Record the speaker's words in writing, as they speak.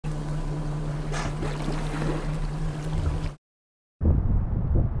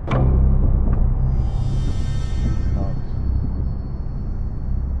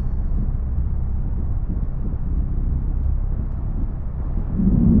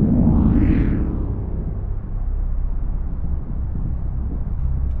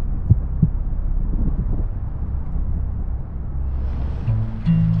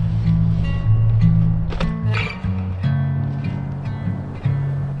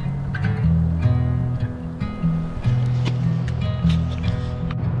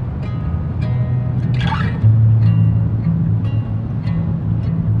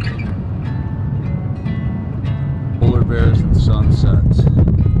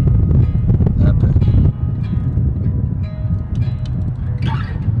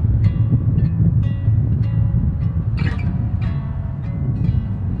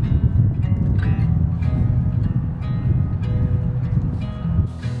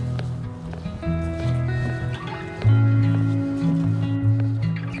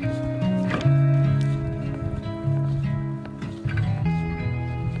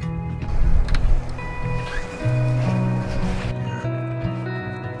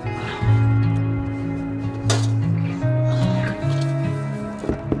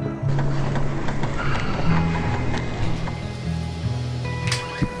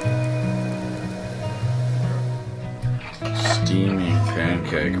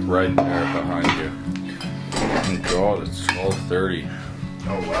Pancake right there behind you. Oh God, it's 12:30.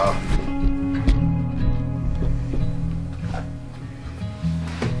 Oh wow.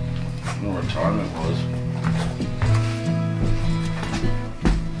 I don't know what time it was.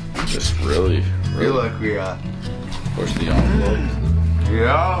 Just really Feel like we push the envelope.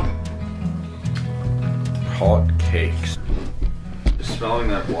 yeah. Hot cakes. Just smelling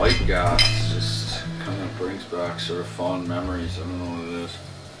that white gas just kind of brings back sort of fond memories. I don't know what it is.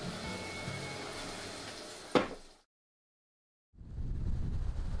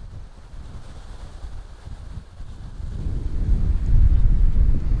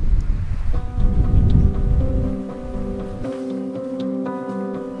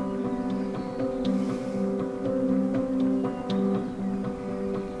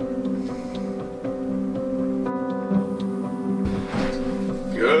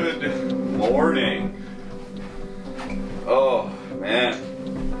 Good morning. Oh man,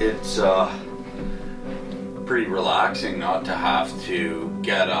 it's pretty relaxing not to have to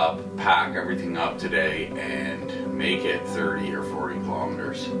get up, pack everything up today, and make it 30 or 40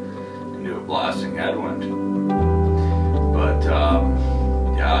 kilometers into a blasting headwind. But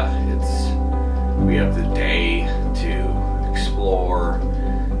yeah, we have the day to explore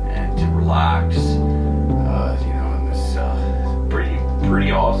and to relax.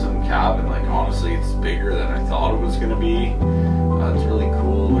 Pretty awesome cabin. Like honestly, it's bigger than I thought it was gonna be. It's really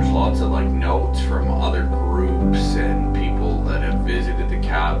cool. There's lots of like notes from other groups and people that have visited the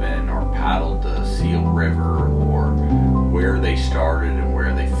cabin or paddled the Seal River or where they started and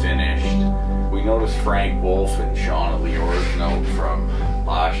where they finished. We noticed Frank Wolf and Shauna Lior's note from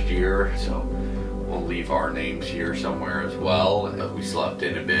last year, so we'll leave our names here somewhere as well. We slept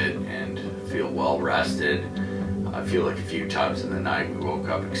in a bit and feel well rested. I feel like a few times in the night we woke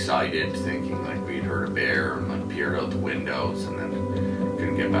up excited, thinking like we'd heard a bear and like peered out the windows, and then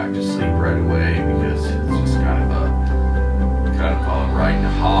couldn't get back to sleep right away because it's just kind of a riding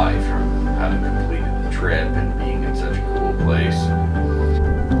a high from having completed the trip and being in such a cool place.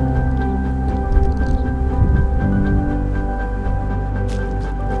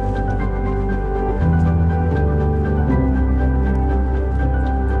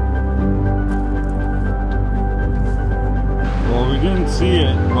 Didn't see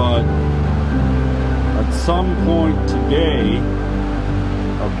it, but at some point today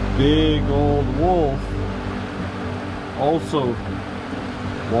a big old wolf also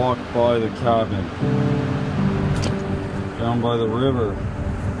walked by the cabin down by the river.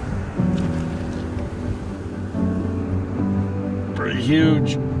 Pretty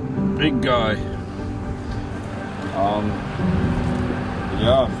huge, big guy.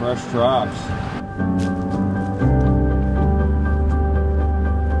 Yeah, fresh tracks.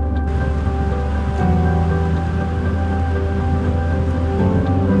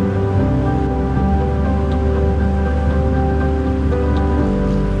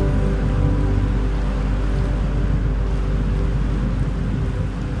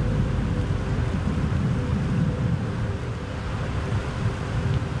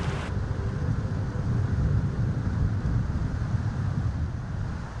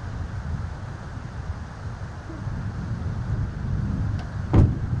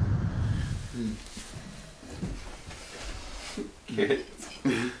 Kids.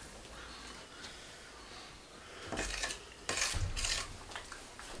 See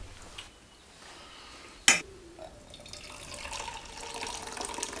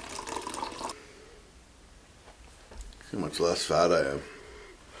how much less fat I am.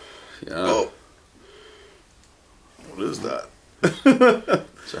 Yeah. Oh. What is that?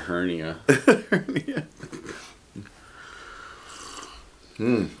 It's a hernia. Hernia.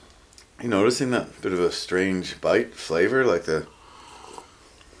 You noticing that bit of a strange bite flavor, like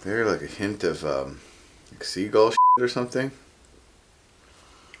like a hint of like seagull shit or something?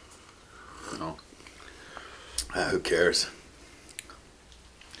 No. Who cares?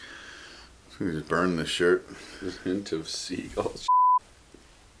 So we just burn this shirt. There's a hint of seagulls.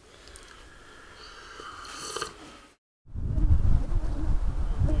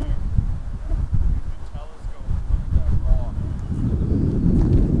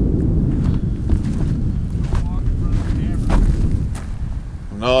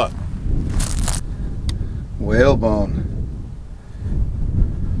 Not whalebone.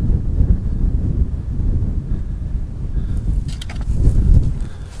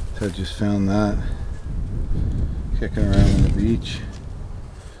 So I just found that kicking around on the beach.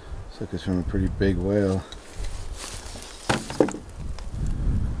 Looks like it's from a pretty big whale.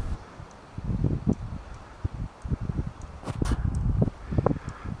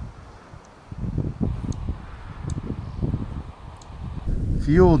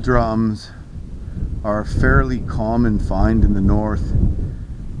 Fuel drums are a fairly common find in the north.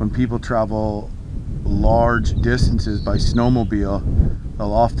 When people travel large distances by snowmobile,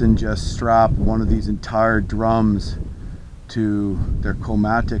 they'll often just strap one of these entire drums to their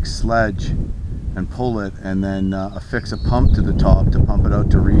comatic sledge and pull it, and then affix a pump to the top to pump it out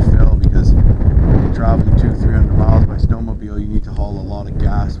to refill, because when you're traveling 200-300 miles by snowmobile, you need to haul a lot of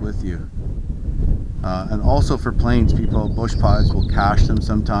gas with you. And also for planes, bush pies will cache them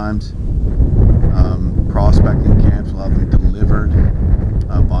sometimes. Prospecting camps will have them delivered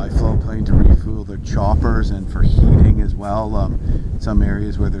by float plane to refuel their choppers, and for heating as well. Some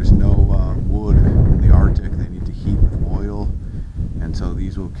areas where there's no wood in the Arctic, they need to heat with oil, and so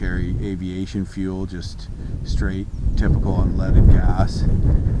these will carry aviation fuel, just straight, typical unleaded gas,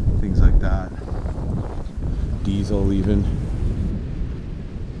 things like that. Diesel even.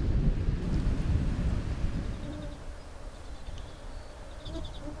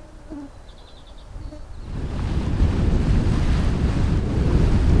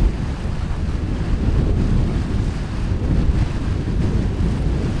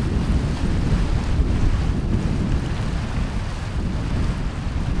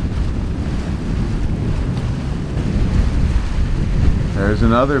 There's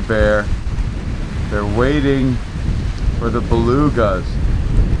another bear. They're waiting for the belugas.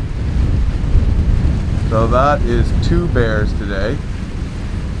 So that is 2 bears today.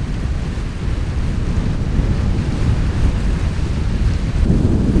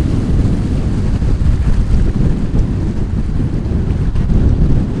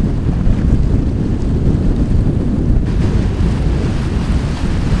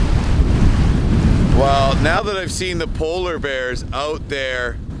 Well, now that I've seen the polar bears out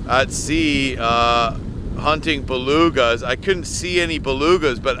there at sea hunting belugas, I couldn't see any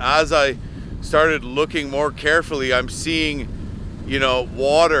belugas, but as I started looking more carefully, I'm seeing, you know,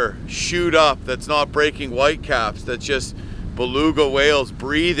 water shoot up that's not breaking whitecaps, that's just beluga whales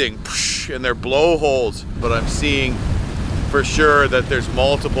breathing in their blowholes. But I'm seeing for sure that there's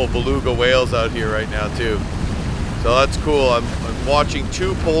multiple beluga whales out here right now too. So that's cool. I'm watching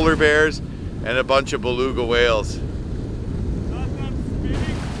 2 polar bears and a bunch of beluga whales.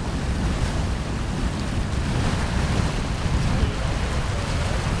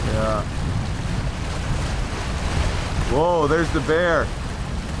 Yeah. Whoa, there's the bear.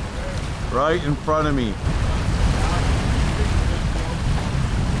 Right in front of me.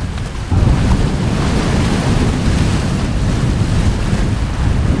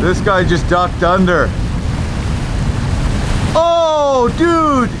 This guy just ducked under. Oh,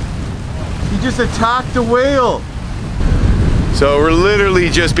 dude! He just attacked a whale. So we're literally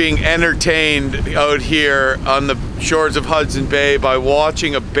just being entertained out here on the shores of Hudson Bay by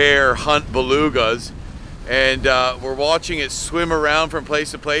watching a bear hunt belugas. And we're watching it swim around from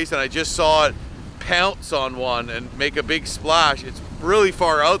place to place, and I just saw it pounce on one and make a big splash. It's really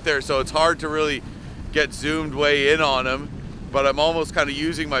far out there, so it's hard to really get zoomed way in on him. But I'm almost kind of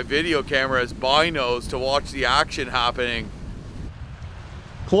using my video camera as binos to watch the action happening.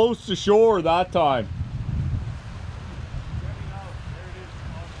 Close to shore that time.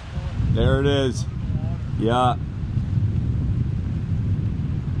 There it is. Yeah.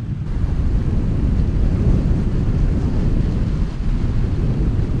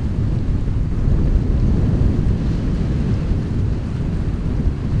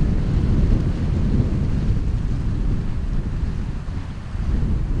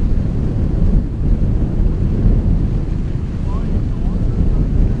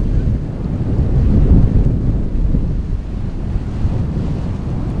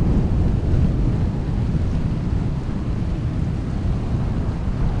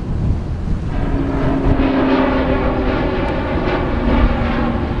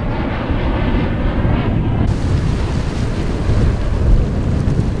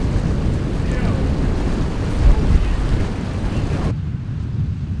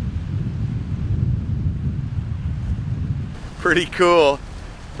 Pretty cool,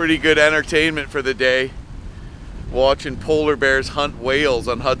 pretty good entertainment for the day. Watching polar bears hunt whales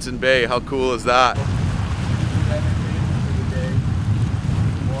on Hudson Bay. How cool is that?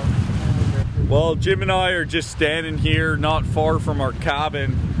 Well, Jim and I are just standing here not far from our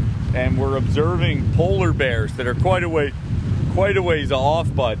cabin, and we're observing polar bears that are quite a ways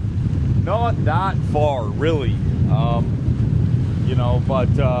off, but not that far really. You know, but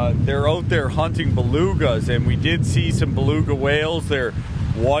they're out there hunting belugas, and we did see some beluga whales. Their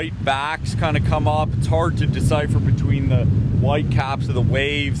white backs kind of come up. It's hard to decipher between the white caps of the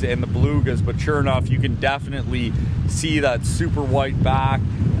waves and the belugas, but sure enough, you can definitely see that super white back,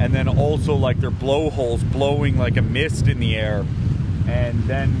 and then also like their blowholes blowing like a mist in the air. And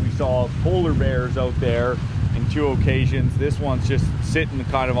then we saw polar bears out there in 2 occasions. This one's just sitting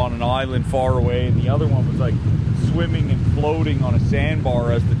kind of on an island far away, and the other one was like swimming and floating on a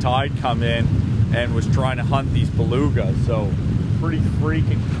sandbar as the tide come in and was trying to hunt these belugas. So pretty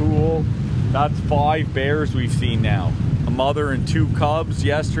freaking cool. That's 5 bears we've seen now. A mother and 2 cubs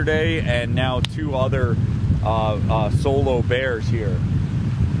yesterday, and now 2 other solo bears here.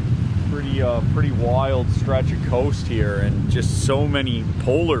 Pretty wild stretch of coast here, and just so many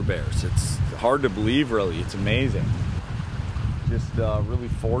polar bears. It's hard to believe, really. It's amazing. Just really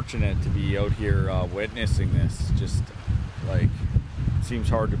fortunate to be out here witnessing this. Just like, it seems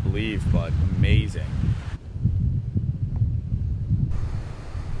hard to believe, but amazing.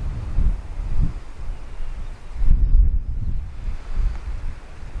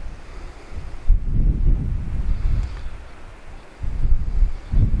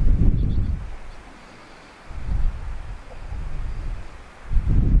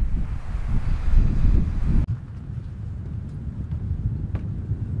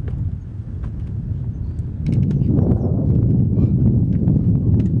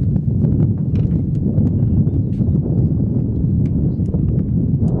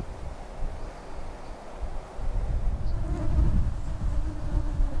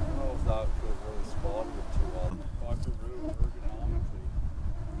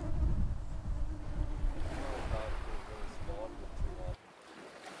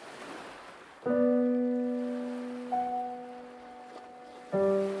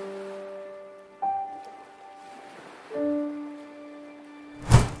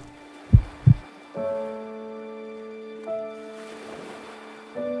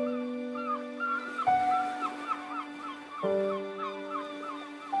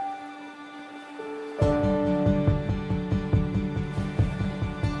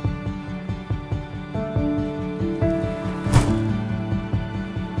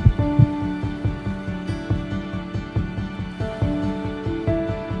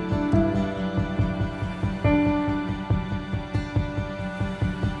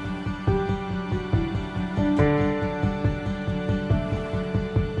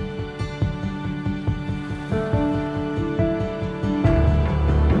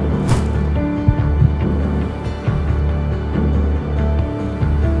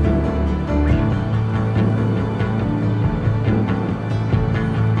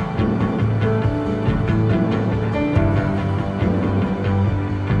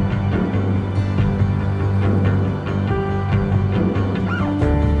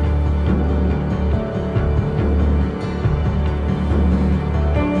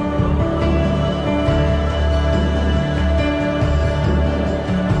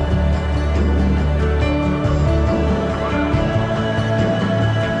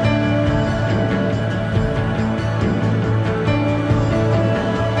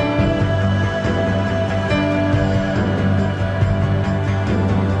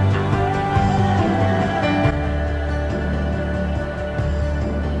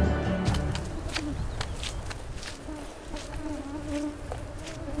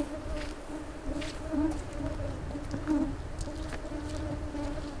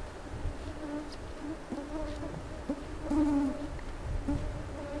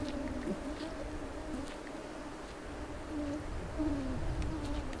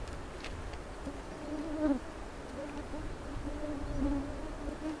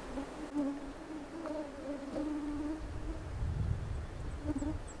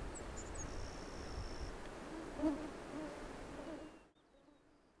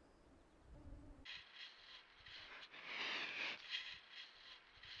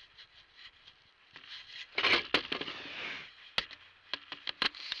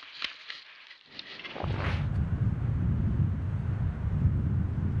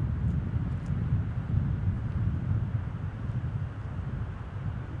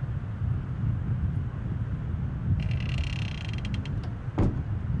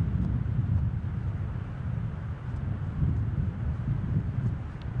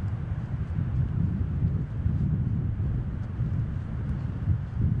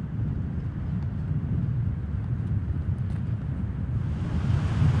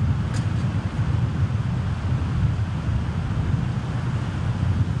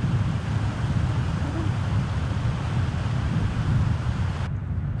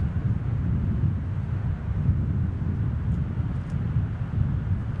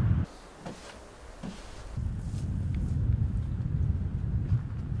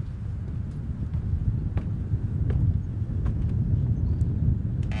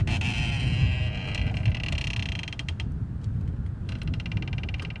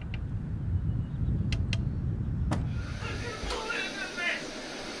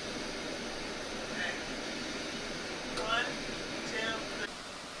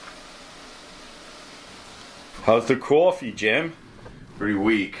 How's the coffee, Jim? Pretty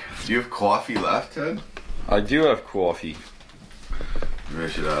weak. Do you have coffee left, Ted? I do have coffee. Maybe I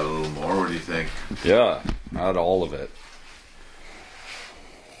should add a little more. What do you think? Yeah, add all of it.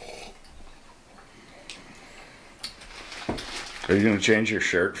 Are you gonna change your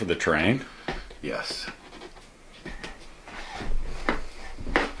shirt for the train? Yes.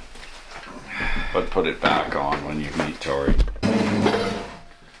 But put it back on when you meet Tori.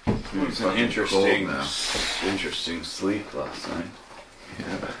 It was an interesting sleep last night.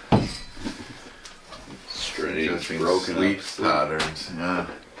 Yeah. Strange, broken sleep up patterns. Yeah.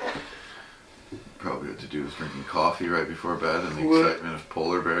 Probably what to do is drinking coffee right before bed and the excitement of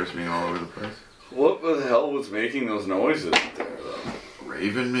polar bears being all over the place. What the hell was making those noises there, though?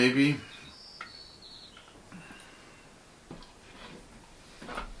 Raven, maybe?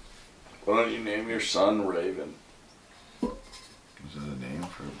 Why don't you name your son Raven? Is that a name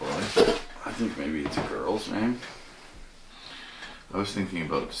for a boy? I think maybe it's a girl's name. I was thinking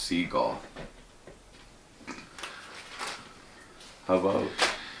about Seagull. How about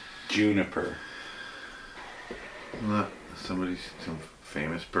Juniper? Isn't that some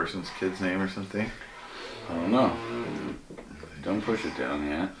famous person's kid's name or something? I don't know. Don't push it down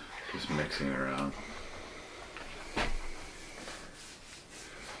yet. Just mixing it around.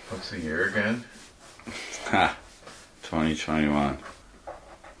 What's the year again? Ha! 2021.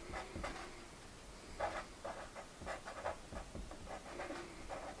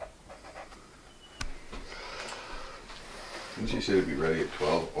 Didn't you say to be ready at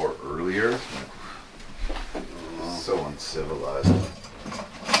 12 or earlier? So uncivilized.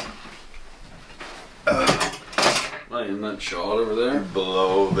 Am I in that shot over there?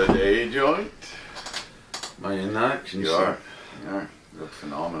 Blow the day joint. Am I in that? Can You are. see? You are. You look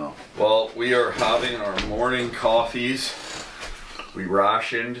phenomenal. Well, we are having our morning coffees. We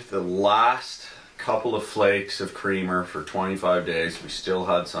rationed the last couple of flakes of creamer for 25 days. We still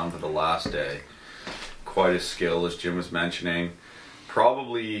had some for the last day. Quite a skill, as Jim was mentioning.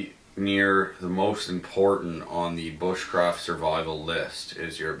 Probably near the most important on the bushcraft survival list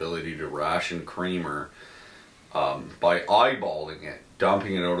is your ability to ration creamer by eyeballing it,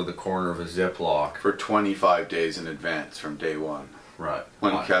 dumping it out of the corner of a Ziploc. For 25 days in advance from day one. Right.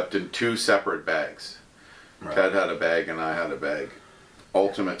 When kept in 2 separate bags. Right. Ted had a bag and I had a bag.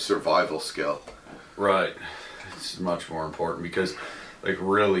 Ultimate survival skill. Right. It's much more important because, like,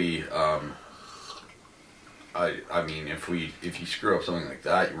 really, I mean, if you screw up something like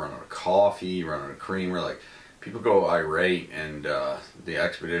that, you run out of coffee, you run out of creamer, like, people go irate and the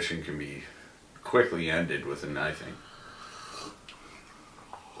expedition can be quickly ended with a knifing.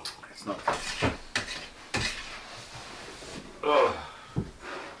 It's not. Ugh.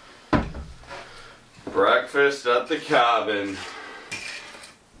 Breakfast at the cabin.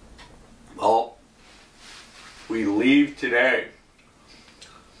 Well, we leave today.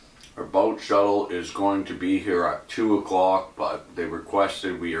 Our boat shuttle is going to be here at 2 o'clock, but they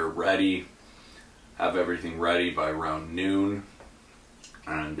requested we are ready, have everything ready by around noon.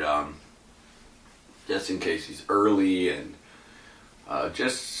 And just in case he's early and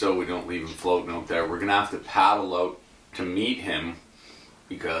just so we don't leave him floating out there, we're going to have to paddle out to meet him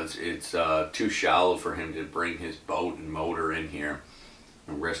because it's too shallow for him to bring his boat and motor in here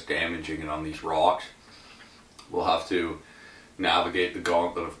and risk damaging it on these rocks. We'll have to navigate the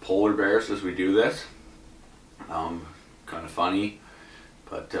gauntlet of polar bears as we do this. Kind of funny,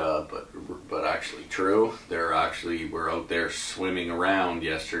 but actually true. We're out there swimming around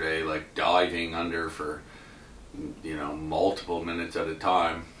yesterday, like diving under for, you know, multiple minutes at a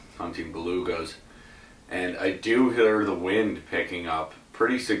time, hunting belugas. And I do hear the wind picking up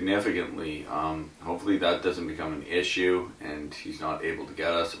pretty significantly. Hopefully that doesn't become an issue and he's not able to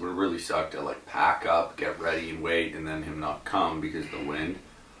get us. It would really suck to like pack up, get ready and wait and then him not come because of the wind.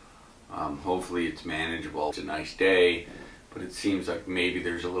 Hopefully it's manageable. It's a nice day, but it seems like maybe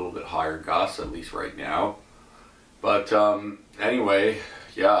there's a little bit higher gusts, at least right now. But anyway,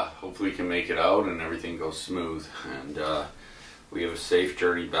 yeah, hopefully we can make it out and everything goes smooth. And we have a safe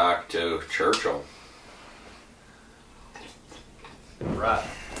journey back to Churchill. Right.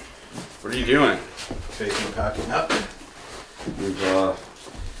 What are you doing? Taking packing up.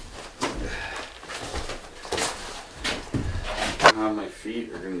 My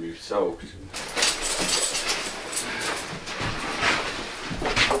feet are going to be soaked.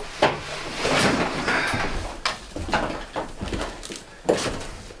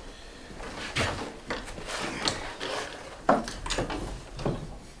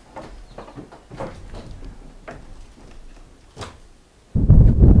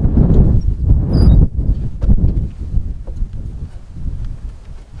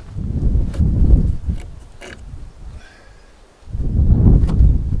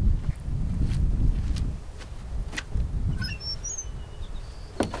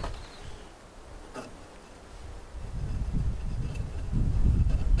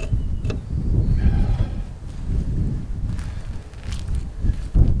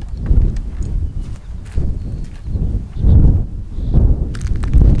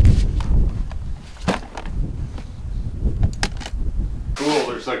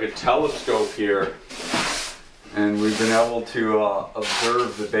 like a telescope here, and we've been able to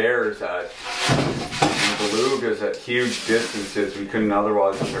observe the bears and belugas at huge distances we couldn't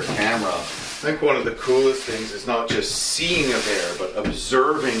otherwise with our camera. I think one of the coolest things is not just seeing a bear, but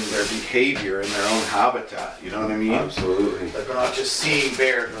observing their behavior in their own habitat. You know what I mean? Absolutely. Like we're not just seeing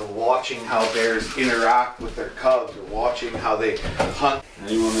bears, we're watching how bears interact with their cubs, or watching how they hunt.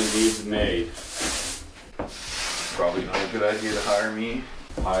 Anyone that needs a maid, Probably not a good idea to hire me.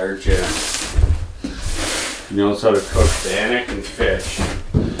 hire Jim. He knows how to cook bannock and fish.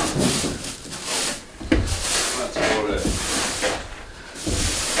 That's about it.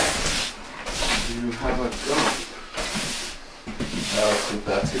 You have a gun. I think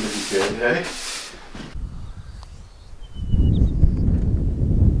that's gonna be good, eh?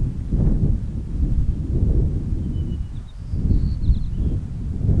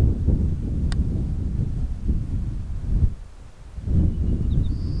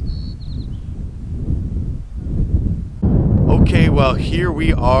 Okay, well, here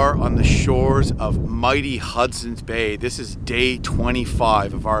we are on the shores of mighty Hudson's Bay. This is day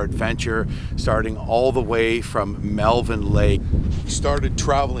 25 of our adventure, starting all the way from Melvin Lake. We started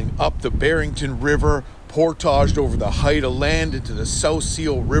traveling up the Barrington River, portaged over the Height-of-Land into the South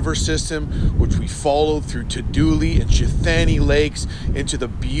Seal River system, which we followed through Tadouli and Chithani lakes into the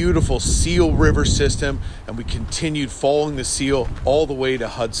beautiful Seal River system, and we continued following the Seal all the way to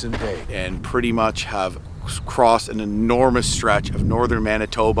Hudson Bay, and pretty much have crossed an enormous stretch of northern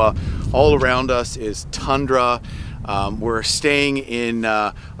Manitoba. All around us is tundra. We're staying in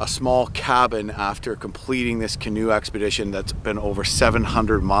a small cabin after completing this canoe expedition that's been over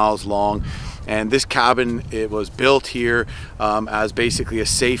 700 miles long. And this cabin, it was built here as basically a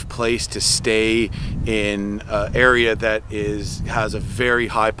safe place to stay in an area that has a very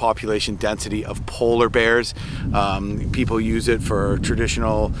high population density of polar bears. People use it for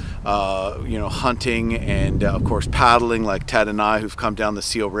traditional, hunting and of course paddling, like Ted and I, who've come down the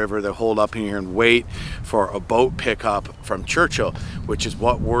Seal River. They hold up here and wait for a boat pickup from Churchill, which is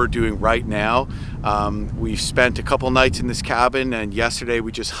what we're doing right now. We've spent a couple nights in this cabin, and yesterday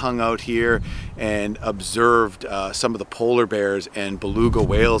we just hung out here and observed some of the polar bears and beluga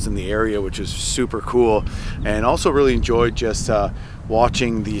whales in the area, which is super cool, and also really enjoyed just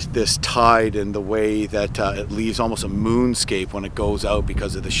watching this tide and the way that it leaves almost a moonscape when it goes out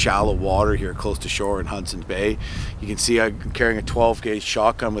because of the shallow water here close to shore in Hudson's Bay. You can see I'm carrying a 12-gauge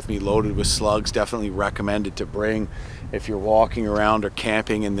shotgun with me loaded with slugs. Definitely recommended to bring if you're walking around or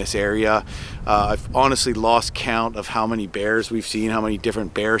camping in this area. I've honestly lost count of how many bears we've seen, how many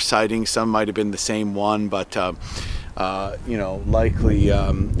different bear sightings. Some might have been the same one, but likely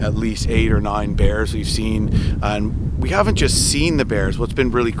at least 8 or 9 bears we've seen. And we haven't just seen the bears. What's been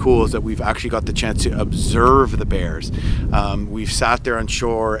really cool is that we've actually got the chance to observe the bears. We've sat there on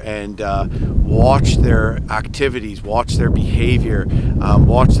shore and watched their activities, watched their behavior,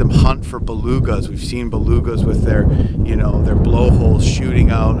 watched them hunt for belugas. We've seen belugas with their blowholes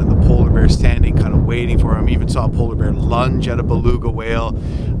shooting out, and the polar bear standing kind of waiting for them. Even saw a polar bear lunge at a beluga whale.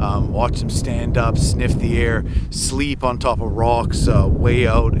 Watched them stand up, sniff the air, sleep on top of rocks way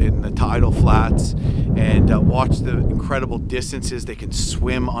out in the tidal flats, and watch the incredible distances they can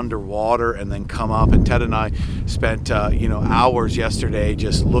swim underwater and then come up. And Ted and I spent hours yesterday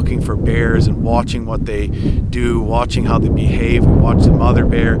just looking for bears and watching what they do, watching how they behave. We watched the mother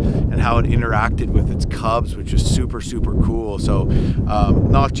bear and how it interacted with its cubs, which is super cool. So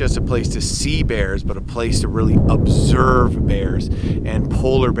not just a place to see bears, but a place to really observe bears, and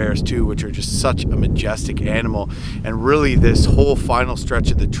polar bears too, which are just such a majestic animal. And really this whole final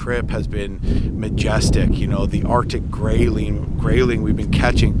stretch of the trip has been majestic. The Arctic grayling we've been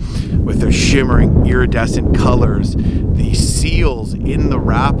catching with their shimmering iridescent colors, the seals in the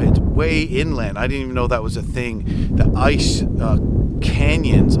rapids way inland. I didn't even know that was a thing. The ice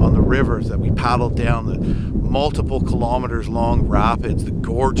canyons on the rivers that we paddled down, the multiple kilometers long rapids, the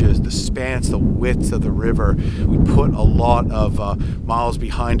gorges, the spans, the widths of the river. We put a lot of miles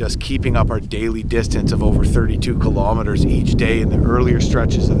behind us, keeping up our daily distance of over 32 kilometers each day in the earlier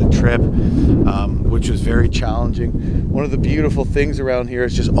stretches of the trip, which was very challenging. One of the beautiful things around here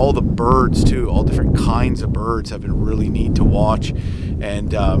is just all the birds too. All different kinds of birds have been really neat to watch,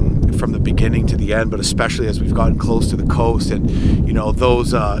 and from the beginning to the end, but especially as we've gotten close to the coast. And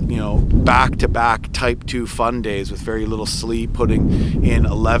those back-to-back type 2 fun days with very little sleep, putting in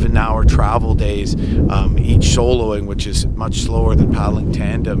 11-hour travel days, each soloing, which is much slower than paddling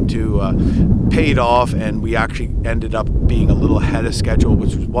tandem, paid off, and we actually ended up being a little ahead of schedule,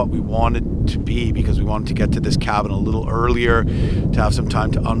 which was what we wanted to be, because we wanted to get to this cabin a little earlier to have some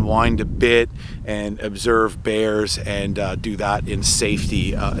time to unwind a bit and observe bears, and do that in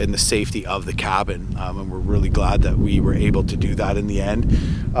safety, in the safety of the cabin. And we're really glad that we were able to do that in the end.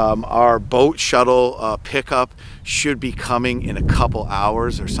 Our boat shuttle pickup should be coming in a couple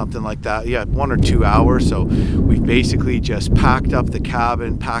hours or something like that. Yeah, 1 or 2 hours. So we've basically just packed up the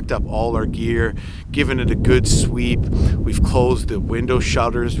cabin, packed up all our gear, given it a good sweep. We've closed the window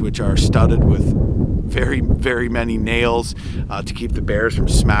shutters, which are studded with very many nails to keep the bears from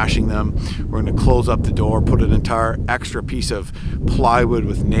smashing them. We're going to close up the door, put an entire extra piece of plywood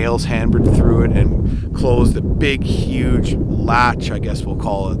with nails hammered through it, and close the big huge latch, I guess we'll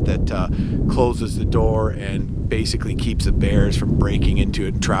call it, that closes the door and basically keeps the bears from breaking into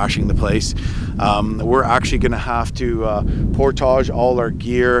it and trashing the place. We're actually going to have to portage all our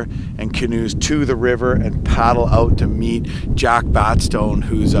gear and canoes to the river and paddle out to meet Jack Batstone,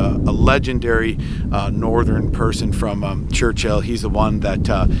 who's a legendary northern person from Churchill. He's the one that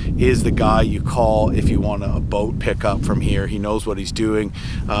is the guy you call if you want a boat pickup from here. He knows what he's doing,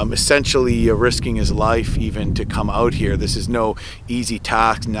 essentially risking his life even to come out here. This is no easy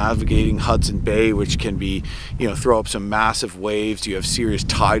task, navigating Hudson Bay, which can be, you know, throw up some massive waves. You have serious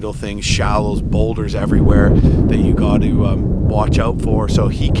tidal things, shallows, boulders everywhere that you got to watch out for. So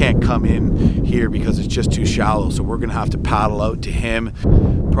he can't come in here because it's just too shallow. So we're gonna have to paddle out to him.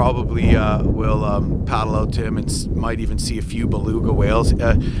 Probably we'll paddle out to him and might even see a few beluga whales.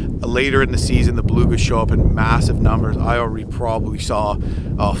 Later in the season, the belugas show up in massive numbers. I already probably saw,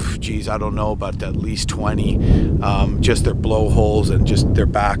 oh geez, I don't know, but at least 20. Just their blowholes and just their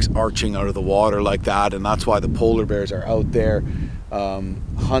backs arching out of the water like that. And that's why the polar bears are out there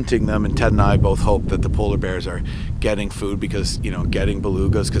hunting them. And Ted and I both hope that the polar bears are getting food, because, you know, getting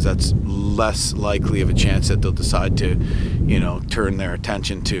belugas, because that's less likely of a chance that they'll decide to, you know, turn their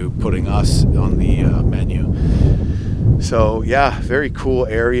attention to putting us on the menu. So yeah, very cool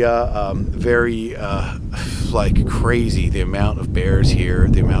area, very like crazy, the amount of bears here,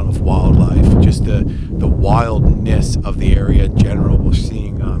 the amount of wildlife, just the wildness of the area in general. We're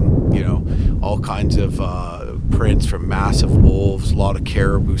seeing you know, all kinds of prints from massive wolves, a lot of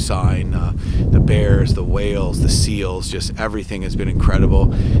caribou sign, the bears, the whales, the seals, just everything has been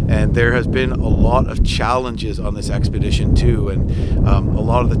incredible. And there has been a lot of challenges on this expedition too, and a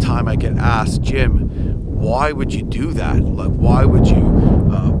lot of the time I get asked, Jim, why would you do that? Like, why would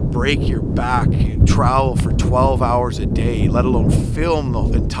you break your back, travel for 12 hours a day, let alone film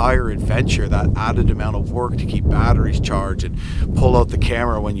the entire adventure, that added amount of work to keep batteries charged and pull out the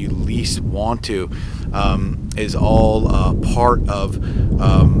camera when you least want to, is all part of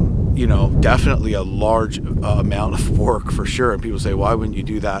you know, definitely a large amount of work for sure. And people say, why wouldn't you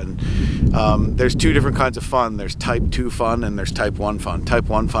do that? And there's two different kinds of fun. There's type 2 fun and there's type 1 fun. Type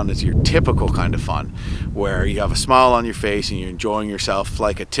 1 fun is your typical kind of fun, where you have a smile on your face and you're enjoying yourself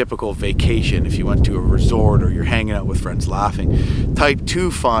like a typical vacation if you went to a resort or you're hanging out with friends laughing. Type 2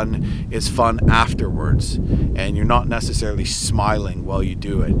 fun is fun afterwards, and you're not necessarily smiling while you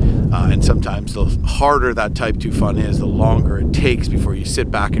do it. And sometimes the harder that type 2 fun is, the longer it takes before you sit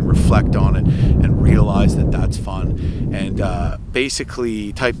back and reflect on it and realize that that's fun. And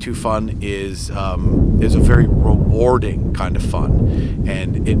basically type 2 fun is a very rewarding kind of fun,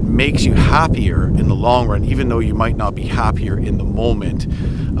 and it makes you happier in the long run, even though you might not be happier in the moment,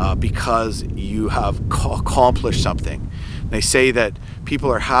 because you have accomplished something. They say that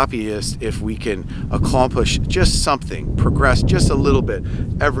people are happiest if we can accomplish just something, progress just a little bit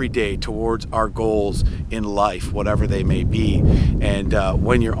every day towards our goals in life, whatever they may be. And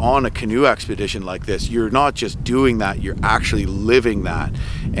when you're on a canoe expedition like this, you're not just doing that, you're actually living that.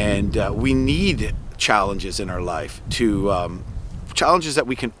 And we need challenges in our life to challenges that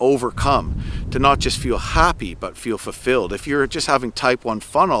we can overcome, to not just feel happy but feel fulfilled. If you're just having type 1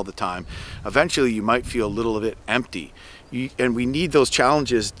 fun all the time, eventually you might feel a little bit empty. And we need those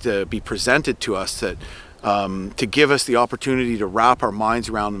challenges to be presented to us, that to give us the opportunity to wrap our minds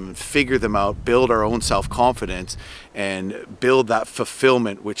around them and figure them out, build our own self-confidence, and build that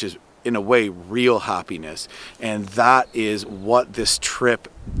fulfillment, which is in a way real happiness. And that is what this trip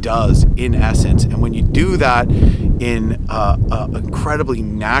does in essence. And when you do that in an incredibly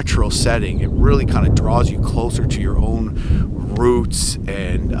natural setting, it really kind of draws you closer to your own roots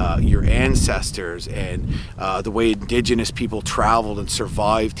and your ancestors and the way indigenous people traveled and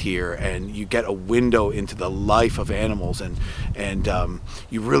survived here, and you get a window into the life of animals, and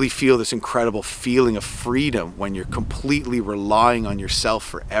you really feel this incredible feeling of freedom when you're completely relying on yourself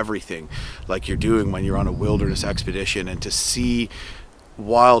for everything, like you're doing when you're on a wilderness expedition. And to see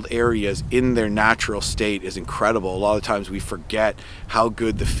wild areas in their natural state is incredible. A lot of times we forget how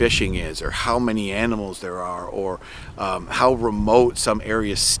good the fishing is, or how many animals there are, or how remote some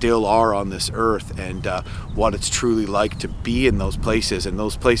areas still are on this earth, and what it's truly like to be in those places. And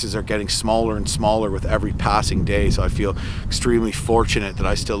those places are getting smaller and smaller with every passing day. So I feel extremely fortunate that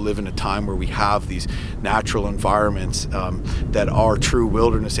I still live in a time where we have these natural environments that are true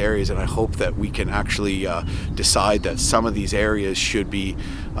wilderness areas, and I hope that we can actually decide that some of these areas should be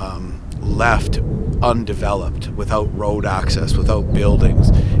left undeveloped, without road access, without buildings,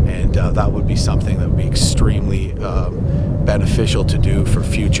 and that would be something that would be extremely beneficial to do for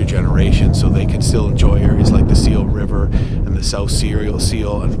future generations, so they can still enjoy areas like the Seal River and the South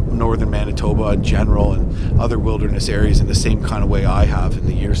Seal and Northern Manitoba in general, and other wilderness areas in the same kind of way I have in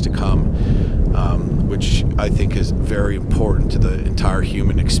the years to come, which I think is very important to the entire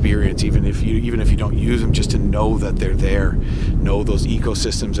human experience. Even if you don't use them, just to know that they're there, know those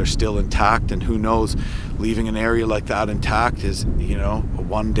ecosystems are still intact. And who knows, leaving an area like that intact is, you know,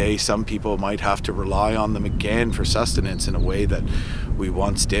 one day some people might have to rely on them again for sustenance in a way that we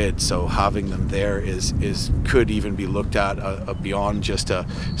once did. So having them there could even be looked at beyond just a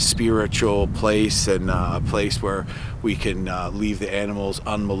spiritual place, and a place where we can leave the animals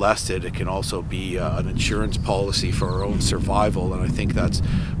unmolested. It can also be an insurance policy for our own survival, and I think that's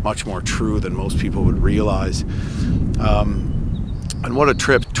much more true than most people would realize. And what a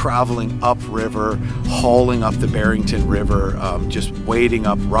trip, traveling upriver, hauling up the Barrington River, just wading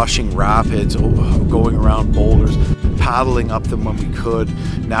up rushing rapids, going around boulders, paddling up them when we could,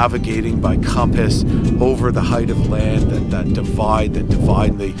 navigating by compass over the Height-of-Land that divide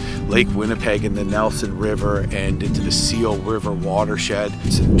the Lake Winnipeg and the Nelson River and into the Seal River watershed.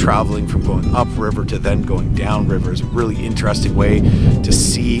 So traveling from going upriver to then going downriver is a really interesting way to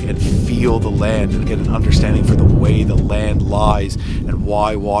see and feel the land and get an understanding for the way the land lies and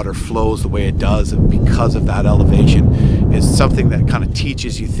why water flows the way it does. And because of that elevation, is something that kind of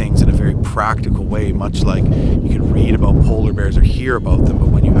teaches you things in a very practical way, much like you can read about polar bears or hear about them, but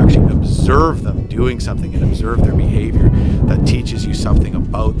when you actually observe them doing something and observe their behavior, that teaches you something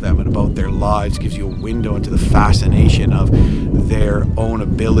about them and about their lives, gives you a window into the fascination of their own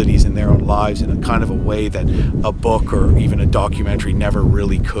abilities and their own lives in a kind of a way that a book or even a documentary never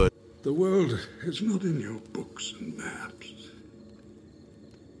really could. The world is not in your books and maps.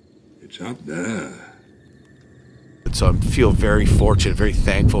 It's out there. So I feel very fortunate, very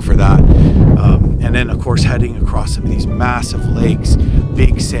thankful for that. And then, of course, heading across some of these massive lakes,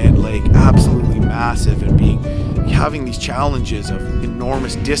 Big Sand Lake, absolutely massive, and having these challenges of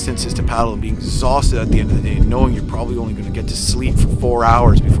enormous distances to paddle and being exhausted at the end of the day, knowing you're probably only going to get to sleep for 4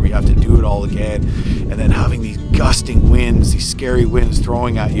 hours before you have to do it all again, and then having these gusting winds, these scary winds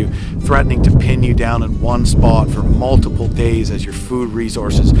throwing at you, threatening to pin you down in one spot for multiple days as your food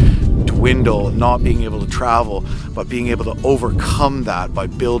resources dwindle, not being able to travel, but being able to overcome that by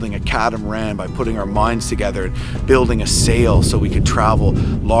building a catamaran, by putting our minds together and building a sail so we could travel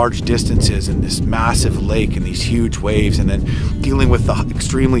large distances in this massive lake and these huge waves, and then dealing with the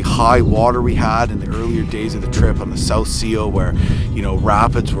extremely high water we had in the earlier days of the trip on the South Seal, where, you know,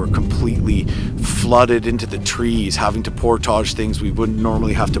 rapids were completely flooded into the trees, having to portage things we wouldn't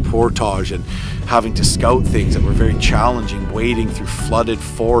normally have to portage, and having to scout things that were very challenging, wading through flooded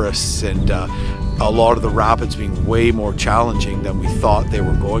forests, and a lot of the rapids being way more challenging than we thought they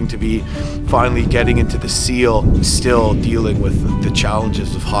were going to be. Finally getting into the Seal, still dealing with the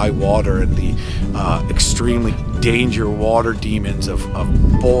challenges of high water and the extremely danger water demons of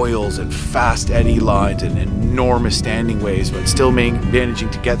boils and fast eddy lines and enormous standing waves, but still managing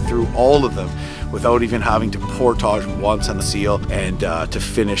to get through all of them without even having to portage once on the Seal, and to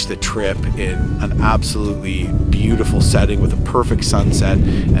finish the trip in an absolutely beautiful setting with a perfect sunset.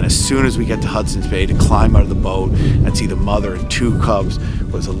 And as soon as we get to Hudson Bay, to climb out of the boat and see the mother and 2 cubs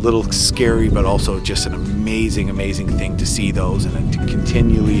was a little scary, but also just an amazing thing to see those, and then to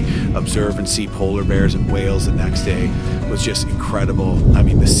continually observe and see polar bears and whales the next day was just incredible. I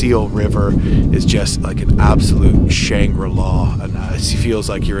mean, the Seal River is just like an absolute Shangri-La, and it feels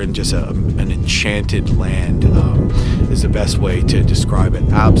like you're in just an enchanted land, is the best way to describe it.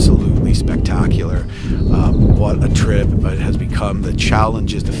 Absolutely spectacular. What a trip it has become. The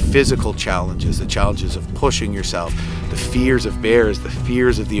challenges, the physical challenges, the challenges of pushing yourself, the fears of bears, the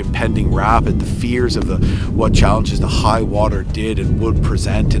fears of the impending rapid, the fears of what challenges the high water did and would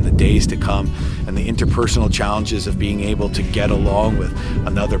present in the days to come, and the interpersonal challenges of being able to get along with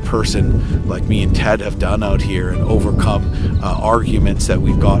another person like me and Ted have done out here and overcome arguments that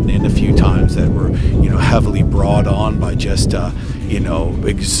we've gotten in a few times that were, you know, heavily brought on by just, you know,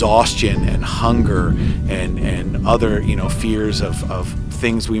 exhaustion and hunger and other, you know, fears of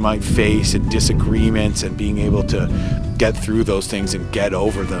things we might face and disagreements, and being able to get through those things and get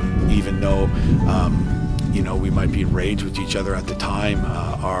over them, even though, you know, we might be enraged with each other at the time,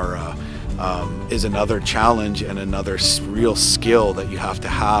 is another challenge and another real skill that you have to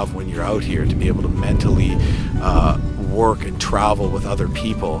have when you're out here, to be able to mentally work and travel with other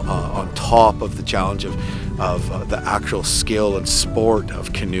people, on top of the challenge of the actual skill and sport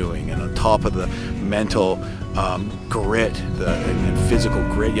of canoeing, and on top of the mental grit and physical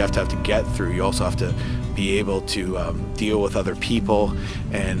grit you have to get through. You also have to be able to deal with other people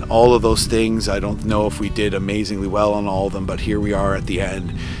and all of those things. I don't know if we did amazingly well on all of them, but here we are at the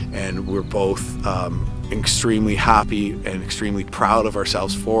end, and we're both extremely happy and extremely proud of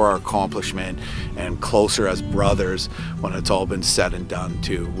ourselves for our accomplishment, and closer as brothers when it's all been said and done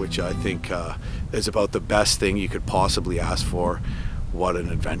too, which I think is about the best thing you could possibly ask for. What an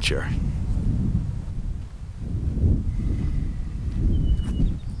adventure.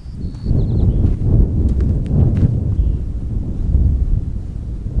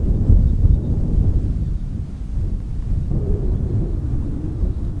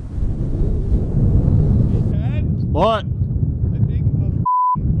 What? I think a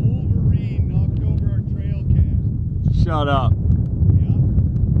wolverine knocked over our trail cam. Shut up. Yeah.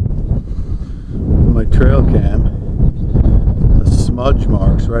 My trail cam, the smudge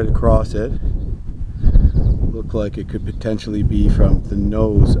marks right across it look like it could potentially be from the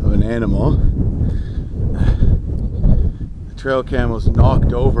nose of an animal. The trail cam was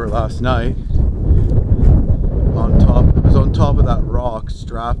knocked over last night. It was on top of that rock,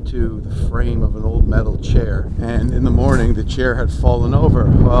 strapped to the frame of an old metal chair, and in the morning the chair had fallen over.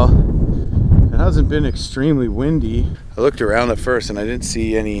 Well, it hasn't been extremely windy. I looked around at first and I didn't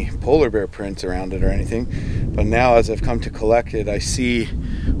see any polar bear prints around it or anything, but now as I've come to collect it, I see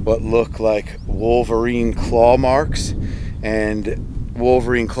what look like wolverine claw marks, and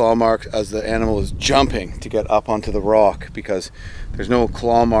wolverine claw marks as the animal is jumping to get up onto the rock, because there's no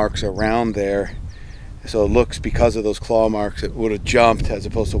claw marks around there. So it looks, because of those claw marks, it would have jumped as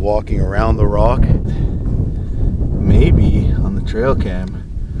opposed to walking around the rock. Maybe on the trail cam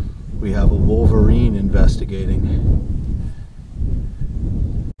we have a wolverine investigating.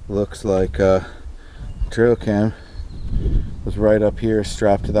 Looks like trail cam was right up here,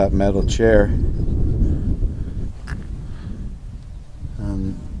 strapped to that metal chair.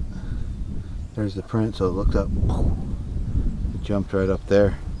 There's the print, so it looked up, it jumped right up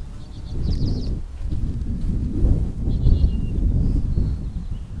there.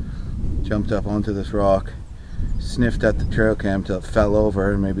 Jumped up onto this rock, sniffed at the trail cam till it fell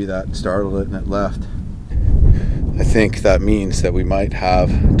over, and maybe that startled it and it left. I think that means that we might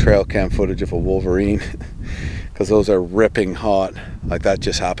have trail cam footage of a wolverine, because those are ripping hot. Like that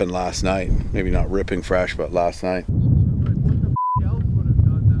just happened last night. Maybe not ripping fresh, but last night. What the else would have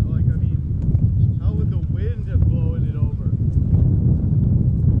done that? Like, I mean, how would the wind have blown it over?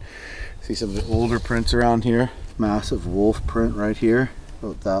 See some of the older prints around here. Massive wolf print right here,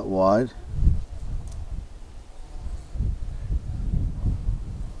 about that wide.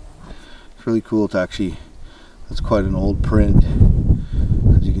 It's really cool to actually, that's quite an old print,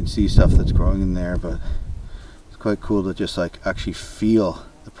 because you can see stuff that's growing in there, but it's quite cool to just like actually feel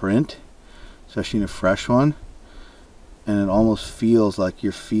the print, especially in a fresh one, and it almost feels like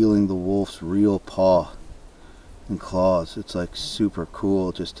you're feeling the wolf's real paw and claws. It's like super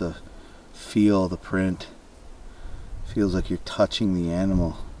cool just to feel the print. Feels like you're touching the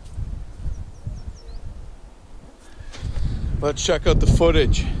animal. Let's check out the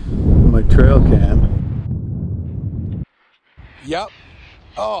footage. My trail cam. Yep.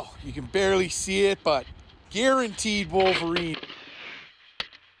 Oh, you can barely see it, but guaranteed wolverine.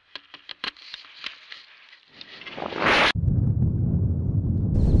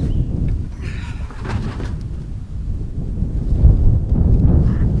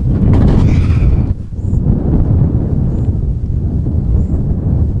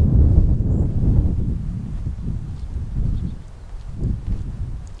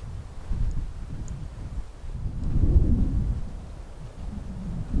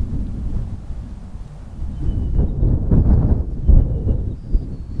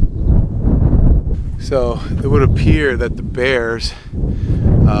 So it would appear that the bears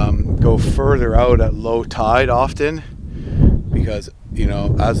go further out at low tide often, because, you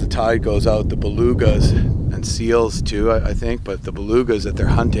know, as the tide goes out, the belugas and seals too, I think, but the belugas that they're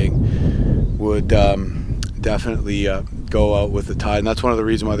hunting would definitely go out with the tide. And that's one of the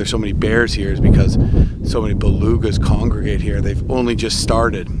reasons why there's so many bears here, is because so many belugas congregate here. They've only just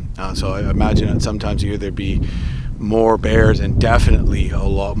started. So I imagine at some times of year there'd be more bears and definitely a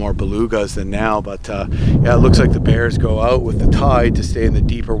lot more belugas than now. But yeah, it looks like the bears go out with the tide to stay in the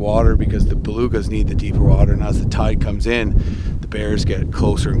deeper water because the belugas need the deeper water, and as the tide comes in, the bears get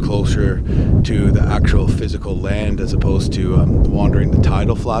closer and closer to the actual physical land as opposed to wandering the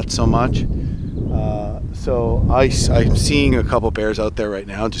tidal flats so much. So I'm seeing a couple bears out there right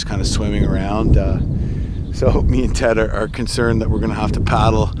now just kind of swimming around. So me and Ted are concerned that we're gonna have to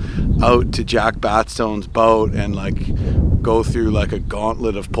paddle out to Jack Batstone's boat and like go through like a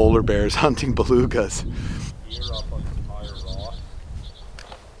gauntlet of polar bears hunting belugas.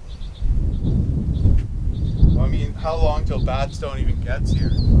 Well, I mean, how long till Batstone even gets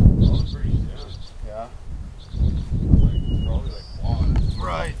here? Well, pretty soon. Yeah. Probably like 1.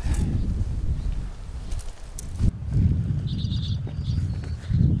 Right.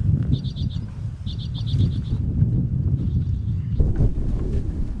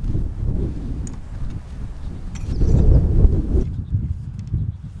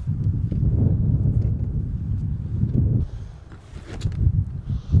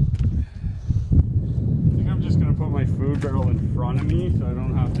 My food barrel in front of me so I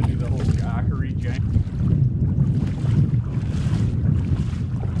don't have to do the whole jackery jank.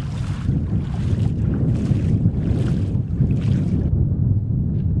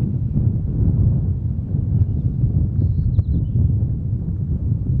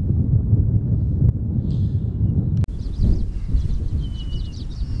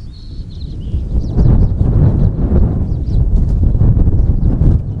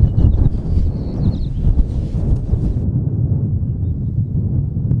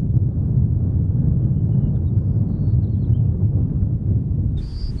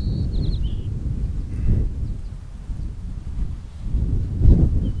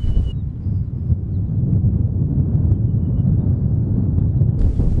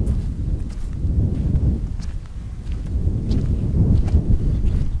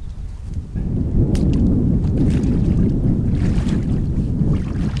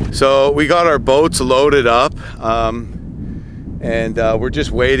 So we got our boats loaded up and we're just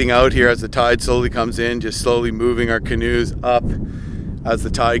waiting out here as the tide slowly comes in, just slowly moving our canoes up as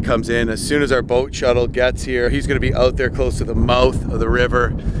the tide comes in. As soon as our boat shuttle gets here, he's going to be out there close to the mouth of the river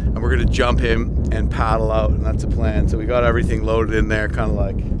and we're going to jump him and paddle out, and that's the plan. So we got everything loaded in there kind of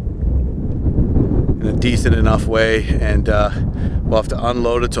like in a decent enough way, and we'll have to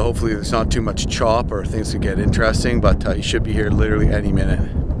unload it so hopefully there's not too much chop or things could get interesting, but he should be here literally any minute.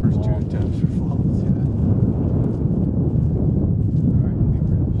 First 2 attempts for falls, yeah. Alright, I think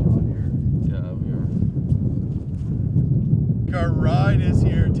we're in the shot here. Yeah, we are. Our ride is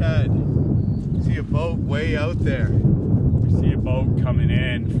here, Ted. See a boat way out there. We see a boat coming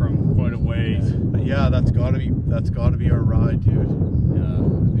in from quite a ways. Yeah, that's gotta be our ride, dude. Yeah,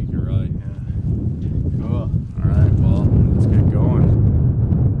 I think you're right. Yeah. Cool. Alright, well, let's get going.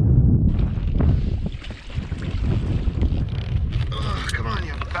 Oh, come on,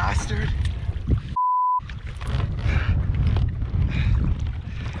 you bastard.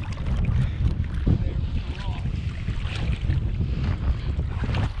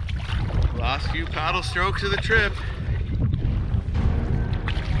 Last few paddle strokes of the trip.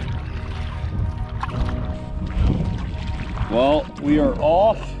 Well, we are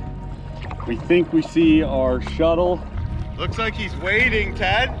off. We think we see our shuttle. Looks like he's waiting,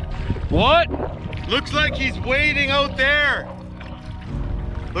 Ted. What? Looks like he's waiting out there.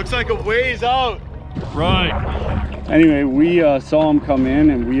 Looks like a ways out. Right. Anyway, we saw him come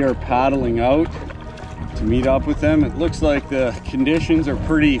in and we are paddling out to meet up with them. It looks like the conditions are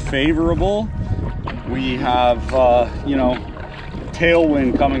pretty favorable. We have, you know,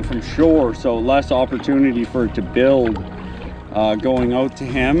 tailwind coming from shore, so less opportunity for it to build going out to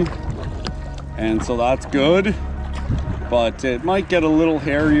him. And so that's good, but it might get a little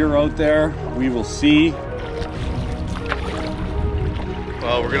hairier out there. We will see.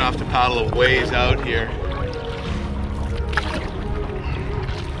 Well, we're gonna have to paddle a ways out here.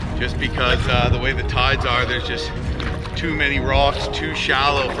 Just because the way the tides are, there's just too many rocks, too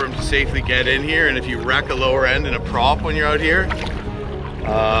shallow for him to safely get in here. And if you wreck a lower end in a prop when you're out here,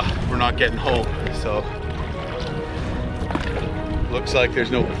 we're not getting home. So looks like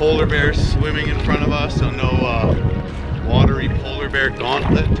there's no polar bears swimming in front of us, so no watery polar bear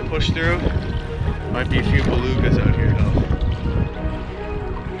gauntlet to push through. Might be a few belugas out here though.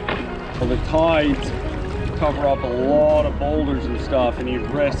 Well, the tides cover up a lot of boulders and stuff, and he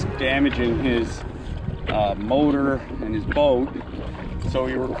risks damaging his motor and his boat, so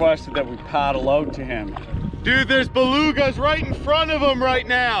he requested that we paddle out to him. Dude, there's belugas right in front of him right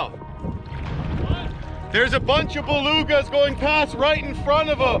now. There's a bunch of belugas going past right in front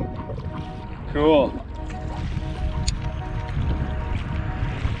of him. Cool.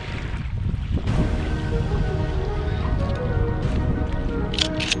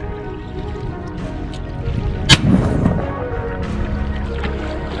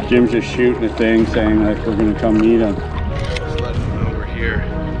 Jim's just shooting a thing saying like we're gonna come meet him. Just let him know we're here.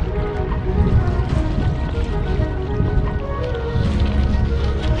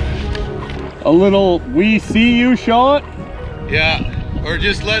 A little "we see you" shot? Yeah, or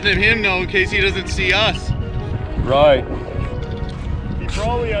just letting him know in case he doesn't see us. Right. He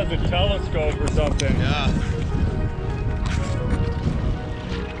probably has a telescope or something. Yeah.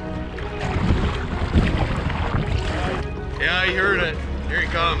 Yeah, he heard it. Here he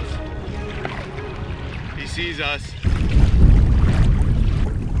comes. He sees us.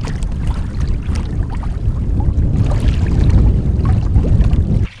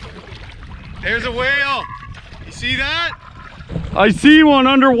 There's a whale. You see that? I see one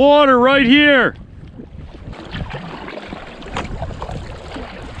underwater right here.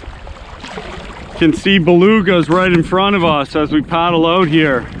 Can see belugas right in front of us as we paddle out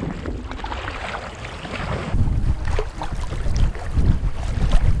here.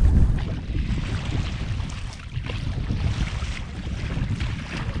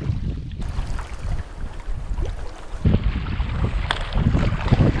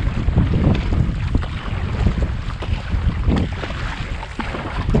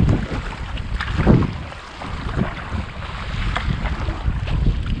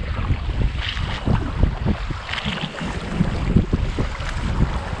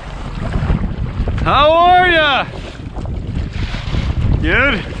 How are ya?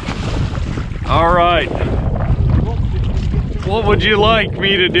 Good? All right. What would you like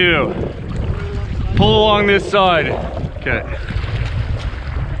me to do? Pull along this side. Okay.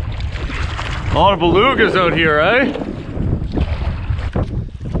 A lot of belugas out here, eh?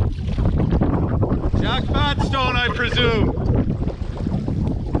 Jack Fatstone, I presume.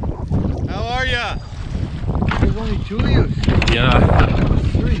 How are ya? There's only 2 of you. Yeah.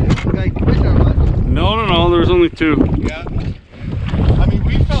 3. The guy quit or what? No, there's only 2. Yeah. I mean,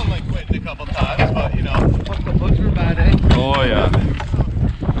 we felt like quitting a couple times, but you know. Fuck, the bugs were bad, eh? Oh yeah.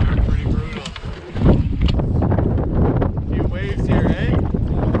 They're pretty brutal. Few waves here, eh?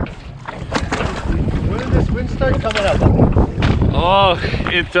 When did this wind start coming up? Oh,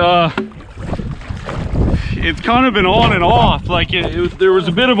 it's kind of been on and off. Like there was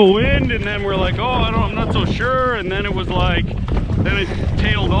a bit of a wind, and then we're like, oh, I'm not so sure, and then it was like, then it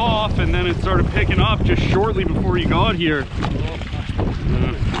tailed off, and then it started picking up just shortly before you got here.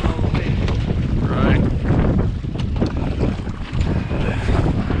 Right.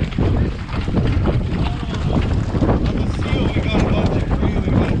 On the seal, we got a bunch of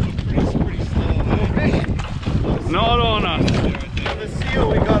grayling, but it was pretty slow, eh? Not on us. On the seal,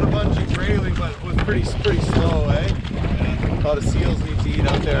 we got a bunch of grayling, but it was pretty slow, eh? Yeah. A lot of seals need to eat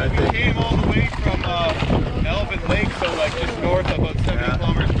out there, I think. We came all the way from Melvin Lake, so like just north, about 70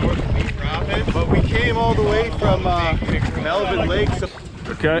 kilometers north of East Rapids. But we came all the way from Melvin Lake. So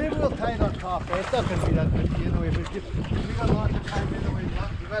Okay. Maybe we'll tie it on top, eh? It's not going to be that good, you know, if we got a lot of time anyway.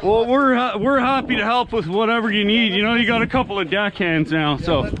 Well, we're happy to help with whatever you need. You know, you got a couple of deckhands now, Yeah,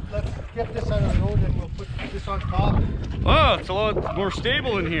 so. let's get this out of the road and we'll put this on top. Oh, it's a lot more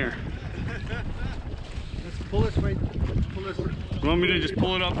stable in here. Let's pull this right. Pull this. You want me to just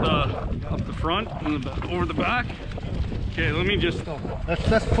pull it up the front and over the back? Okay, let me just.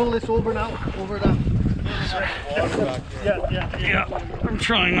 Let's pull this over now. Over that. Yeah. I'm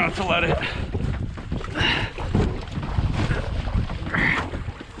trying not to let it.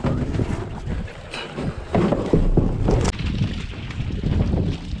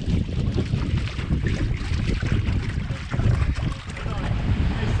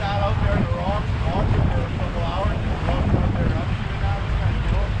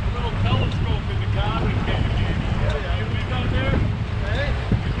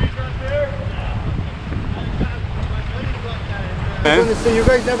 I was going to say, you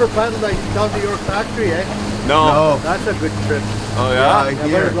guys never paddled like down to your factory, eh? No. That's a good trip. Oh yeah? Yeah,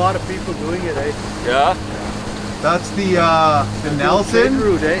 there's a lot of people doing it, eh? Yeah? That's the Nelson?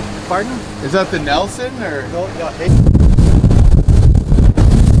 Route, eh? Pardon? Is that the Nelson or? No, yeah. Hey.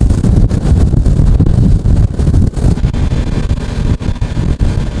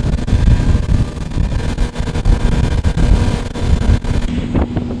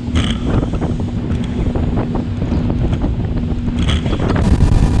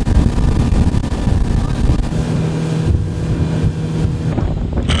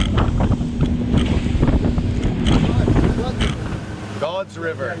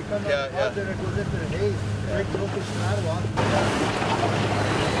 River. Yeah. Then it goes into the haze. Right, local straddle on.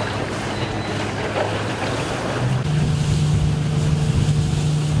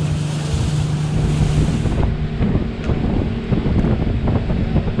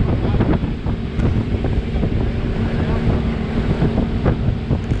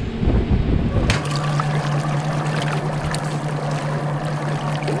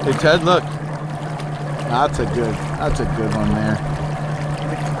 Hey Ted, look. That's a good one there.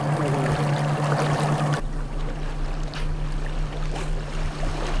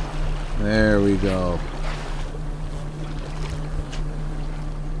 There we go.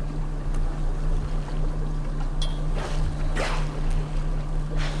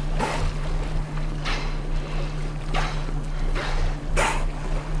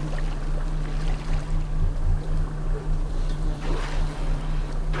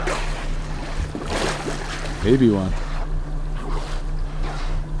 Baby one.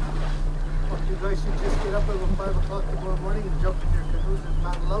 Well, you guys should just get up at 5 o'clock tomorrow morning and jump in your canoes and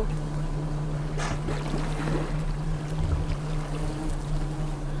paddle out.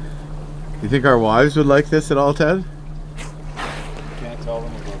 You think our wives would like this at all, Ted? Can't tell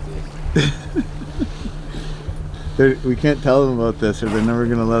them about this. We can't tell them about this or they're never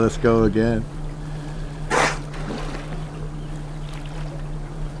going to let us go again.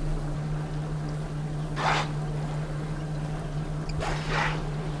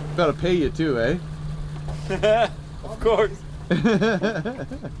 Gotta pay you too, eh? Of course. Rip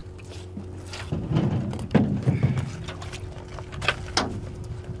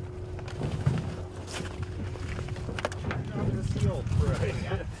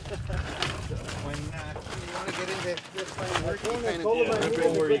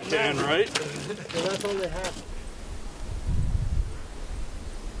it where you can, right? So that's all they have.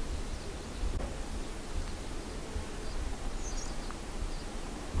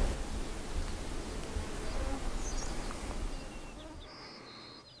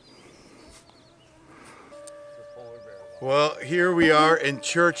 Well, here we are in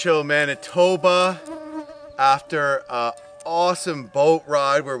Churchill, Manitoba after an awesome boat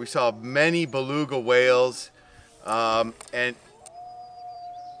ride where we saw many beluga whales, and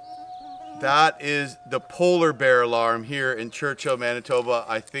that is the polar bear alarm here in Churchill, Manitoba.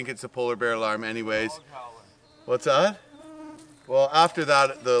 I think it's the polar bear alarm anyways. What's that? Well, after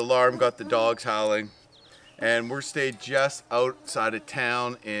that the alarm got the dogs howling, and we're stayed just outside of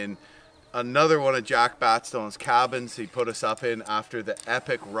town in another one of Jack Batstone's cabins he put us up in after the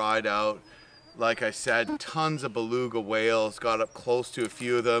epic ride out. Like I said, tons of beluga whales, got up close to a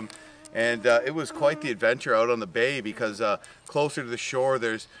few of them, and it was quite the adventure out on the bay because closer to the shore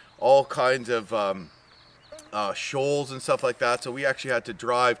there's all kinds of shoals and stuff like that, so we actually had to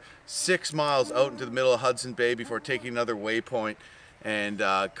drive 6 miles out into the middle of Hudson Bay before taking another waypoint and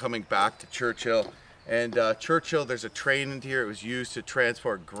coming back to Churchill. And Churchill, there's a train into here. It was used to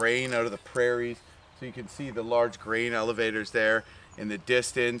transport grain out of the prairies. So you can see the large grain elevators there in the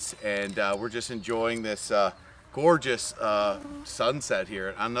distance. And we're just enjoying this gorgeous sunset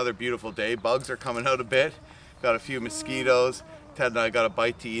here. Another beautiful day. Bugs are coming out a bit. Got a few mosquitoes. Ted and I got a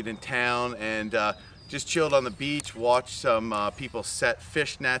bite to eat in town and just chilled on the beach. Watched some people set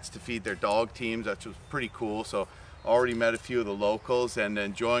fish nets to feed their dog teams. That was pretty cool. So already met a few of the locals and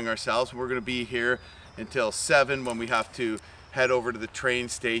enjoying ourselves. We're going to be here until 7 when we have to head over to the train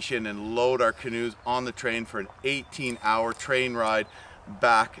station and load our canoes on the train for an 18-hour train ride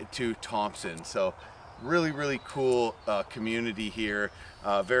back to Thompson. So really cool community here,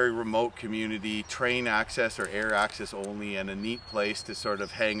 very remote community, train access or air access only, and a neat place to sort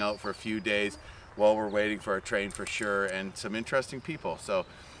of hang out for a few days while we're waiting for our train for sure, and some interesting people. So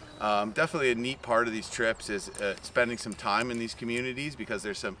definitely a neat part of these trips is spending some time in these communities because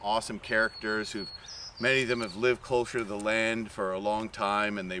there's some awesome characters who've, many of them have lived closer to the land for a long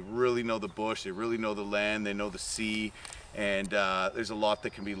time, and they really know the bush, they really know the land, they know the sea, and there's a lot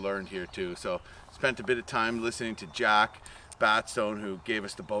that can be learned here too. So spent a bit of time listening to Jack Batstone, who gave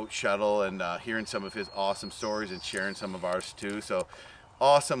us the boat shuttle, and hearing some of his awesome stories and sharing some of ours too. So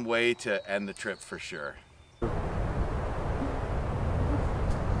awesome way to end the trip for sure.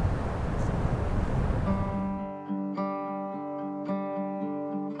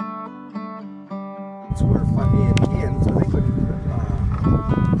 Were funny and in, so they couldn't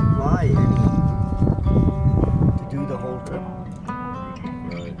fly any to do the whole trip.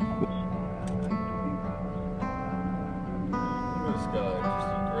 Right. Look at this guy, just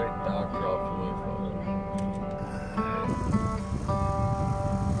a great backdrop away from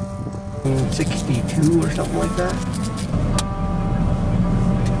it. 62 or something like that.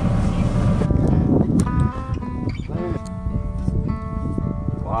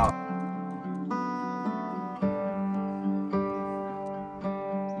 Wow.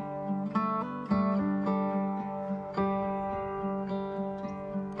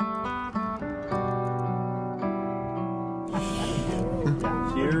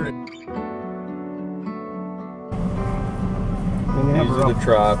 Here, these are the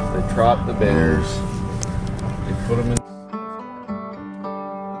traps. They trap the bears. They put them in.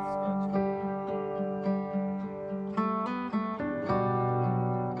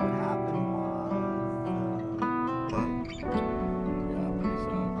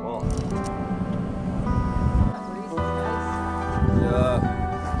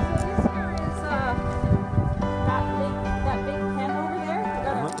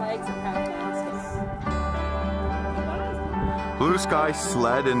 guy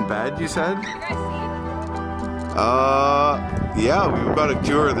sled and bed, you said? Yeah, we've got a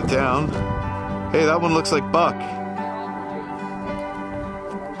tour of the town. Hey, that one looks like Buck.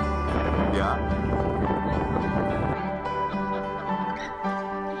 Yeah.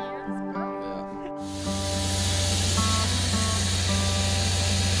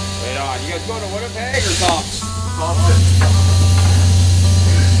 Wait on, you guys going to Winnipeg or Thompson? Thompson.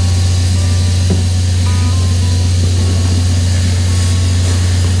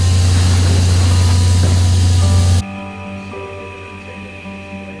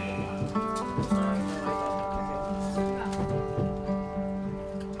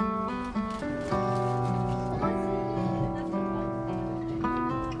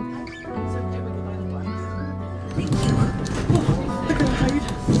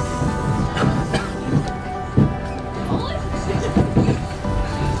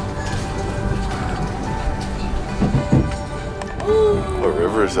 What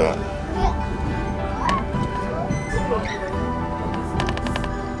river is that?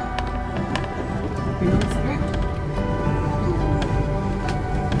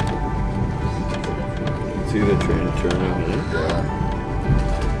 See the train turning here? Yeah.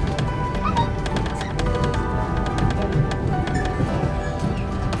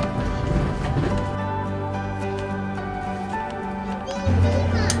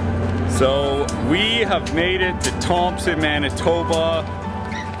 So we have made it to Thompson, Manitoba.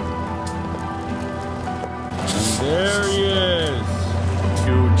 And there he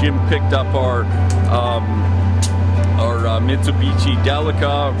is. Jim picked up our Mitsubishi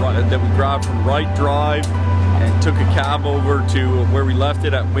Delica that we grabbed from Wright Drive and took a cab over to where we left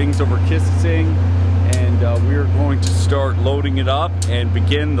it at Wings Over Kissing. And we're going to start loading it up and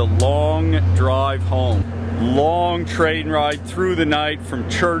begin the long drive home. Long train ride through the night from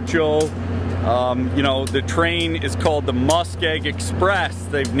Churchill. You know, the train is called the Muskeg Express.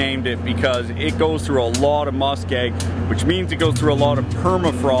 They've named it because it goes through a lot of muskeg, which means it goes through a lot of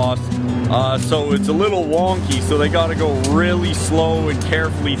permafrost. So it's a little wonky, so they got to go really slow and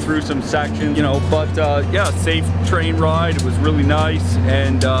carefully through some sections, you know, but yeah, safe train ride. It was really nice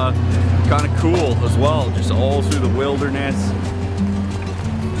and kind of cool as well, just all through the wilderness.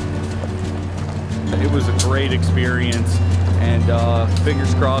 It was a great experience, and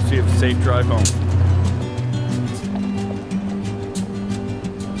fingers crossed we have a safe drive home.